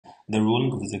The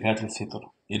ruling of Zakat al-Fitr.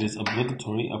 It is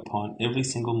obligatory upon every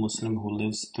single Muslim who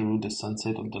lives through the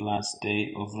sunset of the last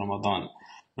day of Ramadan,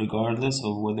 regardless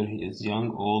of whether he is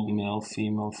young, old, male,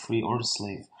 female, free, or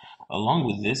slave. Along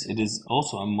with this, it is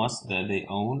also a must that they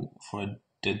own for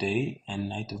the day and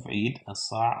night of Eid a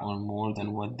sa' or more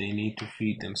than what they need to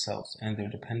feed themselves and their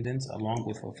dependents, along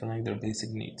with fulfilling their basic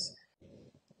needs.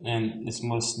 And it's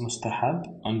mustahab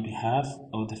on behalf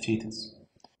of the fetus.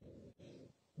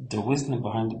 The wisdom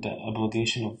behind the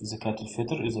obligation of Zakat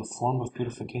al-Fitr is a form of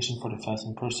purification for the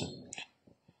fasting person.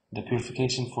 The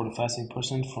purification for the fasting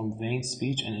person from vain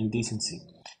speech and indecency.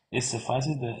 It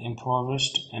suffices the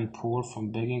impoverished and poor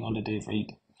from begging on the day of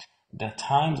Eid. The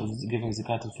times of giving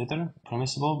Zakat al-Fitr: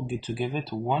 permissible to give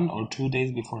it 1 or 2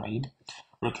 days before Eid,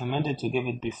 recommended to give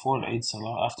it before Eid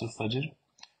Salah after Fajr,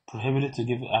 prohibited to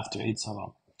give it after Eid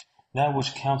Salah. That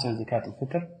which counts as Zakat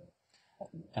al-Fitr: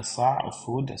 a sa' of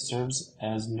food that serves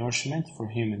as nourishment for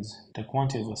humans. The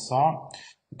quantity of a sa',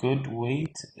 good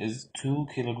weight, is 2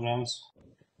 kilograms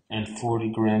and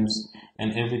 40 grams,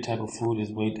 and every type of food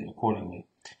is weighed accordingly.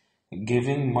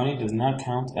 Giving money does not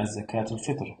count as Zakat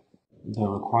al-Fitr. The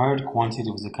required quantity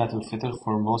of Zakat al-Fitr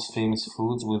for most famous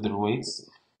foods with their weights: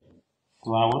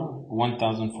 flour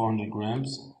 1,400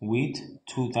 grams, wheat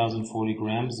 2,040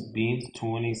 grams, beans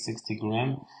 2060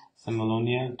 grams,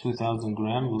 semolina 2,000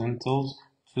 grams, lentils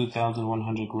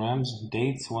 2,100 grams,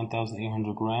 dates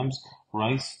 1,800 grams,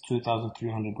 rice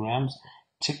 2,300 grams,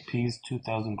 chickpeas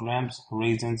 2,000 grams,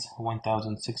 raisins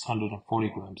 1,640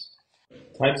 grams.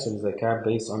 Types of zakat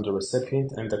based on the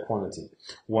recipient and the quantity.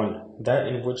 1. That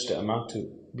in which the amount to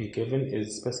be given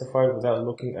is specified without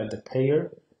looking at the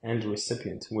payer and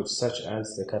recipient, which such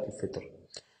as zakat al-fitr.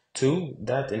 2.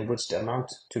 That in which the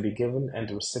amount to be given and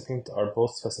the recipient are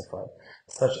both specified,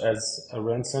 such as a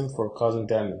ransom for causing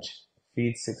damage.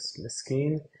 Feed 6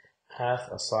 miskeen, half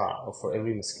a sa' for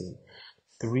every miskeen.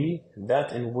 3.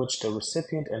 That in which the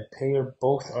recipient and payer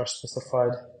both are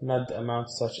specified, not the amount,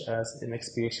 such as in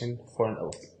expiation for an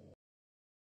oath.